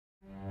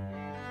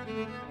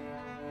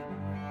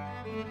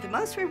The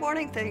most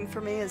rewarding thing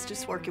for me is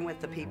just working with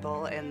the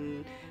people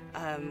and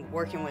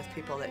working with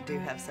people that do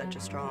have such a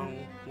strong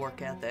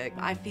work ethic.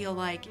 I feel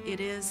like it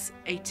is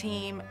a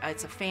team,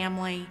 it's a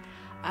family,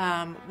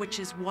 which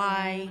is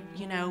why,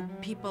 you know,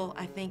 people,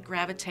 I think,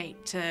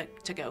 gravitate to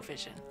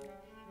GoVision.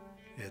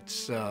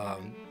 It's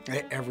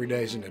every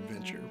day's an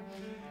adventure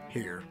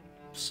here,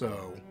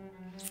 so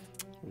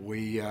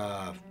we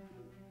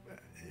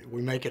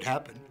make it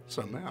happen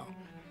somehow.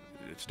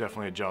 It's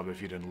definitely a job.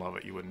 If you didn't love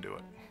it, you wouldn't do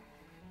it.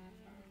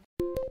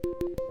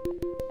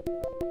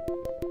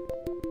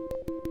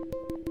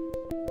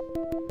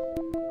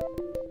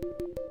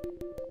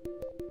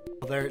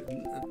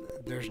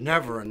 There's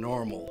never a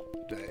normal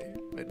day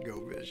at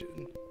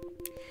GoVision.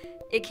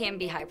 It can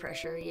be high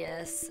pressure,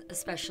 yes,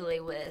 especially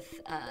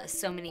with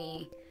so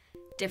many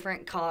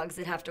different cogs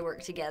that have to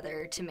work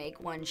together to make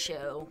one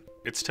show.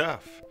 It's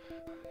tough.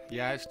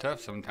 Yeah, it's tough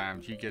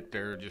sometimes. You get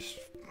there just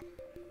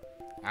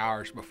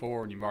hours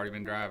before and you've already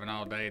been driving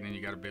all day, and then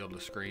you got to build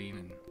a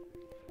screen.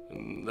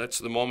 And that's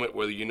the moment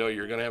whether you know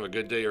you're going to have a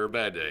good day or a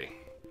bad day.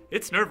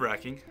 It's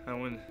nerve-wracking.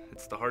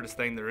 It's the hardest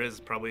thing there is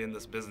probably in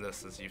this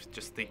business is you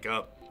just think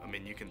up. I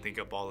mean, you can think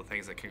up all the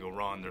things that can go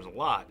wrong. There's a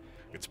lot.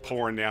 It's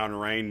pouring down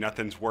rain,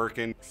 nothing's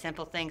working.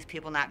 Simple things,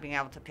 people not being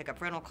able to pick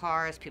up rental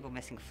cars, people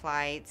missing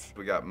flights.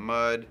 We got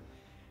mud,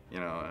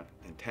 you know,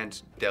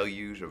 intense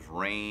deluge of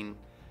rain,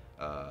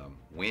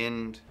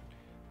 wind,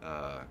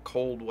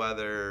 cold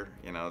weather,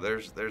 you know,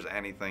 there's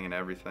anything and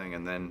everything.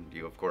 And then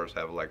you, of course,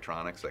 have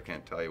electronics that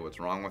can't tell you what's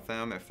wrong with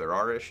them if there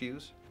are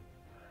issues.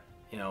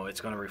 You know,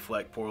 it's going to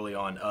reflect poorly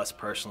on us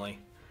personally.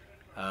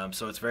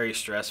 So it's very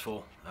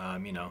stressful.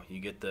 You know, you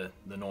get the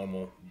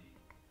normal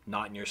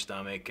knot in your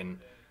stomach, and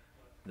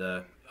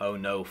the oh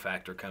no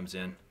factor comes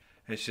in.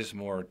 It's just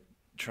more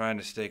trying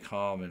to stay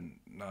calm and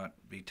not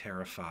be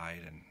terrified.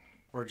 And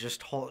we're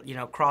just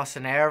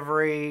crossing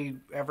every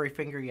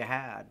finger you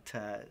had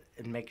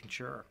and making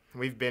sure.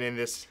 We've been in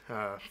this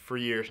for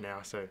years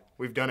now, so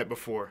we've done it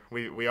before.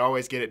 We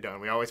always get it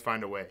done. We always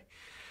find a way.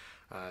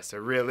 So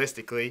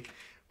realistically,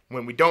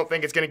 when we don't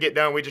think it's going to get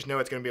done, we just know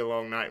it's going to be a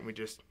long night, and we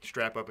just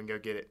strap up and go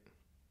get it.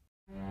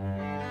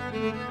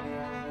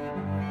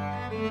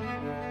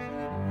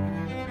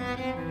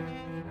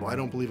 Well, I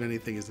don't believe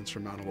anything is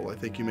insurmountable. I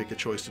think you make a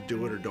choice to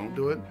do it or don't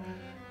do it,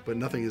 but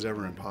nothing is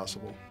ever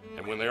impossible.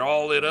 And when they're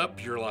all lit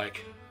up, you're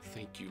like,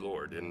 thank you,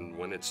 Lord. And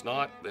when it's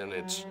not, then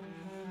it's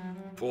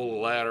pull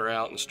the ladder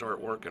out and start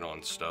working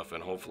on stuff,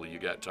 and hopefully you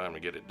got time to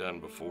get it done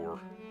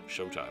before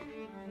showtime.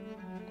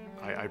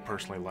 I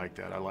personally like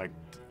that.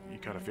 You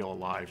kind of feel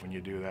alive when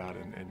you do that,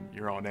 and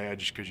you're on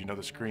edge because you know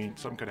the screen,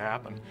 something could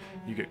happen.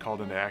 You get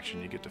called into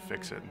action, you get to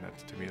fix it,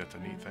 and to me, that's a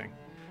neat thing.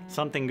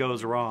 Something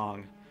goes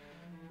wrong,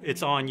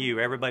 it's on you.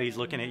 Everybody's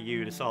looking at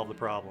you to solve the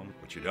problem.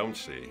 What you don't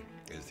see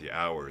is the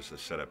hours of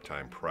setup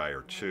time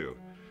prior to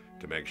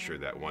make sure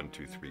that 1,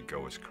 2, 3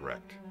 go is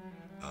correct.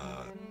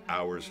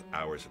 Hours,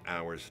 hours, and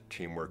hours,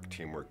 teamwork,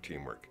 teamwork,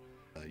 teamwork.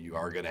 You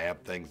are going to have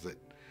things that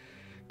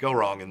go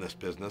wrong in this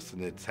business,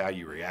 and it's how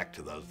you react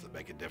to those that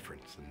make a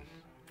difference. And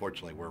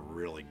fortunately, we're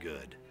really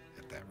good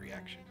at that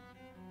reaction.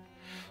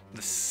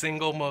 The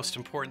single most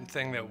important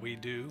thing that we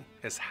do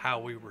is how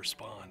we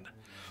respond.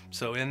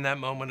 So in that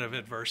moment of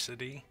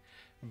adversity,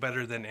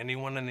 better than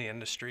anyone in the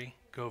industry,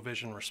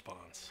 GoVision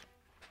responds.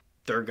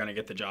 They're going to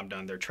get the job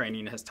done. Their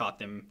training has taught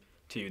them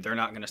they're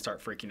not going to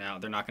start freaking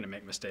out. They're not going to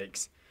make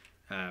mistakes.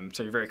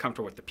 So you're very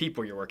comfortable with the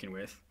people you're working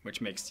with,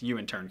 which makes you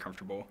in turn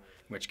comfortable,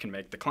 which can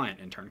make the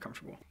client in turn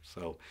comfortable.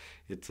 So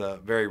it's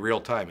very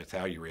real time. It's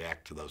how you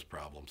react to those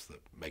problems that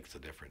makes a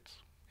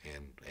difference.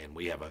 And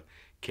we have a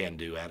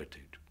can-do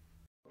attitude.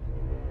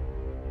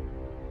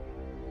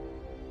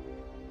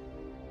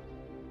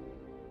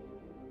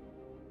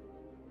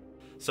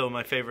 So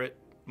my favorite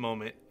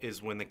moment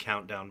is when the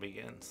countdown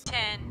begins.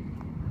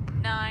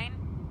 10,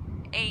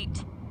 9,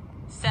 8,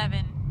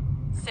 7,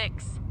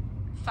 6,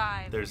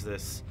 5. There's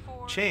this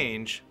 4.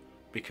 change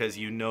because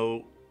you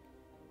know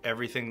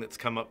everything that's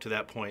come up to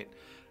that point,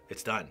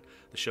 it's done.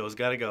 The show's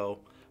got to go.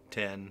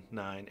 10,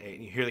 9, 8.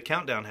 And you hear the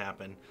countdown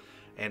happen,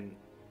 and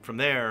from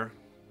there,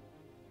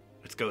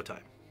 it's go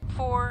time.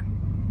 4,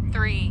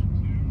 3,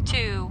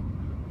 2,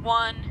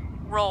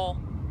 1, roll.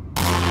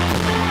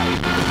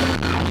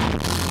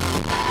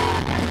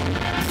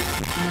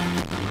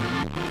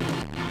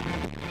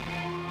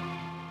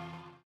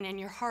 And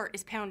your heart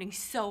is pounding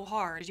so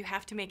hard. You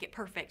have to make it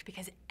perfect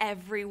because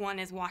everyone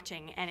is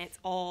watching and it's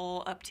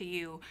all up to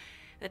you.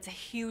 That's a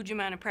huge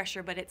amount of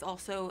pressure, but it's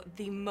also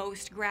the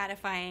most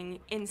gratifying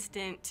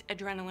instant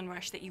adrenaline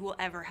rush that you will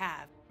ever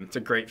have. It's a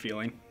great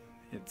feeling.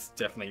 It's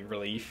definitely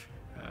relief,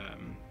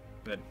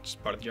 but it's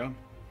part of the job.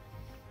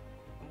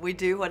 We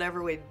do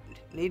whatever we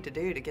need to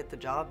do to get the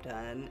job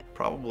done.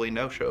 Probably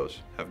no shows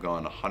have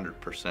gone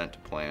 100% to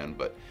plan,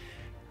 but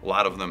a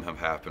lot of them have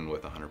happened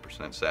with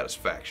 100%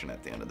 satisfaction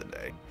at the end of the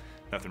day.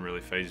 Nothing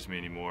really phases me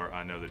anymore.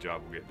 I know the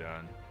job will get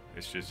done.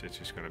 It's just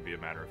going to be a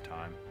matter of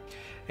time.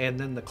 And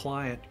then the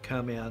client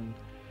come in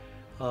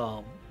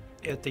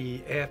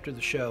after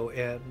the show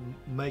and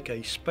make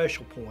a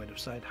special point of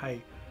saying,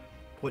 hey,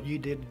 What you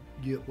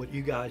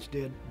guys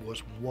did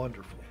was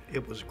wonderful.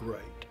 It was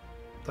great.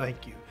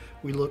 Thank you.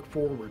 We look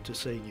forward to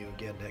seeing you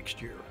again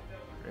next year.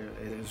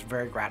 It was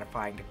very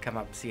gratifying to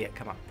see it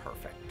come up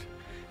perfect.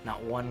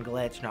 Not one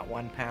glitch, not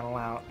one panel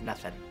out,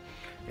 nothing.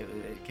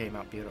 It came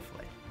out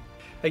beautifully.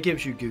 It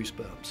gives you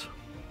goosebumps.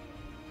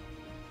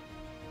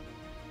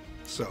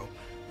 So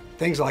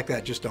things like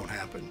that just don't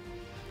happen.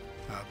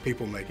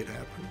 People make it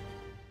happen.